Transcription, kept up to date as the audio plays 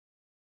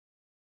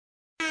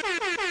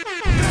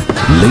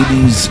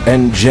Ladies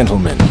and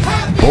gentlemen,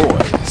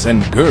 boys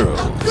and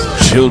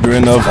girls,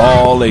 children of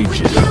all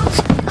ages,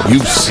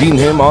 you've seen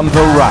him on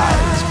the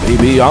rise,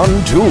 baby, on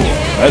tour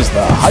as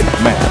the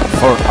hype man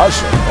for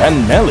Usher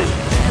and Nelly.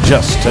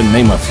 Just to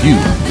name a few,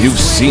 you've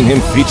seen him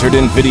featured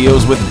in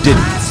videos with Diddy,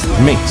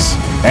 Mace,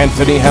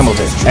 Anthony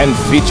Hamilton, and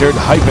featured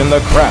hype in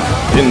the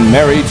crowd in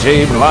Mary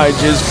J.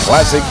 Blige's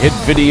classic hit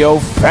video,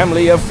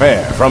 Family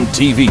Affair, from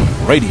TV,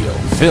 radio,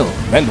 film,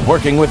 and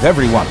working with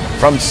everyone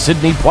from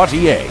Sidney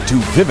Poitier to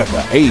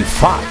Vivica A.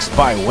 Fox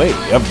by way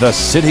of the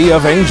City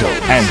of Angels.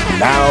 And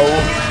now,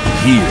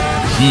 here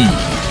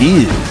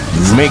he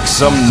is. Make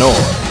some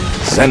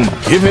noise and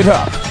give it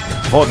up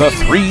for the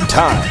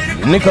three-time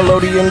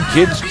Nickelodeon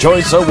Kids'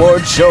 Choice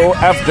Award Show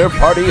After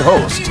Party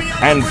host,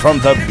 and from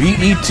the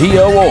BET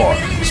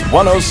Awards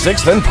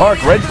 106th and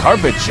Park Red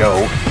Carpet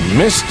Show,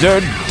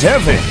 Mr.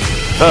 Devin,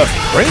 the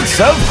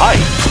Prince of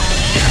Hype.